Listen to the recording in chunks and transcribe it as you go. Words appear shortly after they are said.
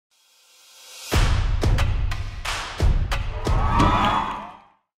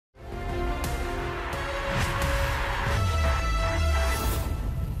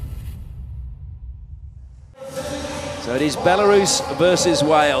So it is Belarus versus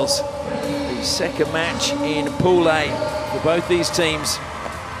Wales. The second match in Pool A for both these teams.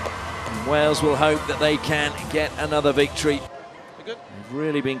 And Wales will hope that they can get another victory. They've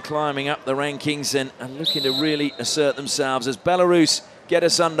really been climbing up the rankings and are looking to really assert themselves as Belarus get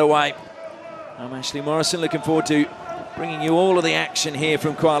us underway. I'm Ashley Morrison, looking forward to bringing you all of the action here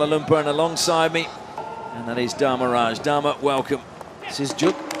from Kuala Lumpur, and alongside me, and that is Dharma Raj. Dharma, welcome. This is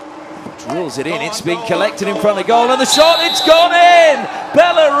Juk. Drills it in, it's been collected in front of goal, and the shot, it's gone in!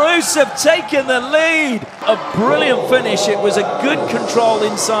 Belarus have taken the lead. A brilliant finish, it was a good control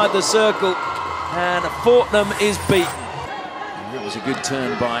inside the circle, and Fortnum is beaten. It was a good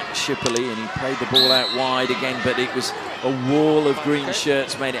turn by Schipperle, and he played the ball out wide again, but it was a wall of green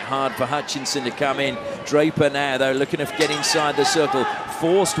shirts, made it hard for Hutchinson to come in. Draper now, though, looking to get inside the circle.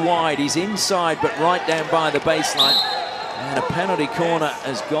 Forced wide, he's inside, but right down by the baseline. And a penalty corner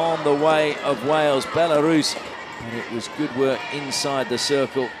has gone the way of Wales. Belarus, but it was good work inside the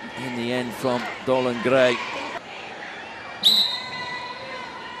circle in the end from Dolan Gray.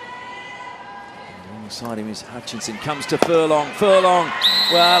 Alongside him is Hutchinson, comes to Furlong. Furlong,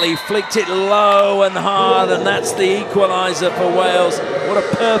 well, he flicked it low and hard, and that's the equaliser for Wales. What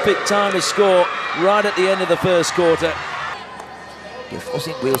a perfect time to score right at the end of the first quarter. They're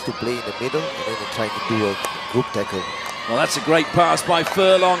forcing Wales to play in the middle, and then they're trying to do a group tackle. Well, that's a great pass by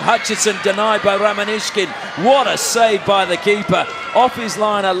Furlong. Hutchinson denied by Ramanishkin. What a save by the keeper. Off his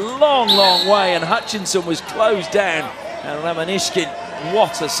line a long, long way, and Hutchinson was closed down. And Ramanishkin,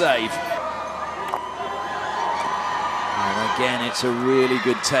 what a save. And again, it's a really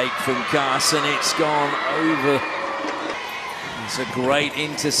good take from Carson. It's gone over. It's a great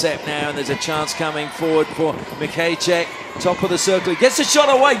intercept now, and there's a chance coming forward for Mikhejcek. Top of the circle, he gets a shot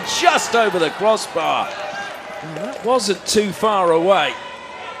away just over the crossbar. Well, that wasn't too far away.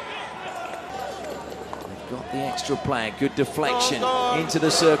 They've got the extra player, good deflection. Into the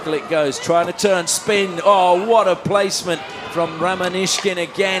circle it goes, trying to turn, spin. Oh, what a placement from Ramanishkin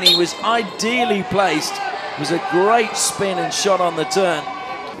again. He was ideally placed. It was a great spin and shot on the turn.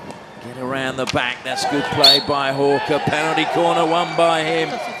 Get around the back, that's good play by Hawker. Penalty corner won by him.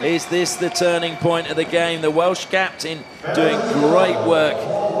 Is this the turning point of the game? The Welsh captain doing great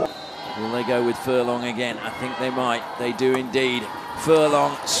work. Will they go with Furlong again? I think they might. They do indeed.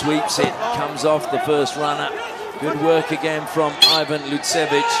 Furlong sweeps it, comes off the first runner. Good work again from Ivan Lucevic.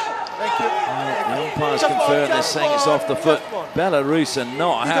 The umpires confirm, they're saying it's off the foot. Belarus are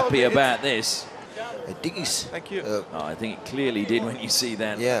not happy about this. I think he's... I think it clearly did when you see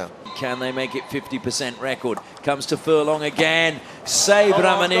that. Yeah. Can they make it 50% record? Comes to Furlong again. Save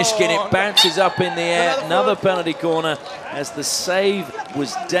Ramanishkin. It bounces up in the air. Another penalty corner as the save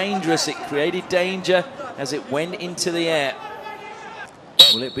was dangerous. It created danger as it went into the air.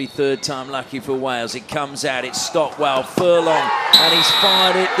 Will it be third time lucky for Wales? It comes out. It's Stockwell. Furlong. And he's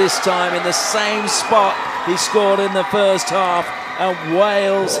fired it this time in the same spot he scored in the first half. And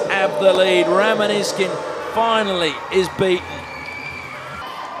Wales have the lead. Ramanishkin finally is beaten.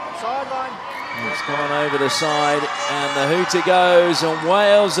 It's gone over the side, and the hooter goes, and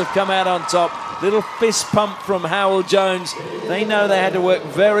Wales have come out on top. Little fist pump from Howell Jones. They know they had to work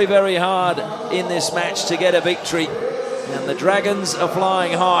very, very hard in this match to get a victory, and the Dragons are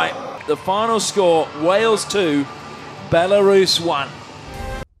flying high. The final score, Wales 2, Belarus 1.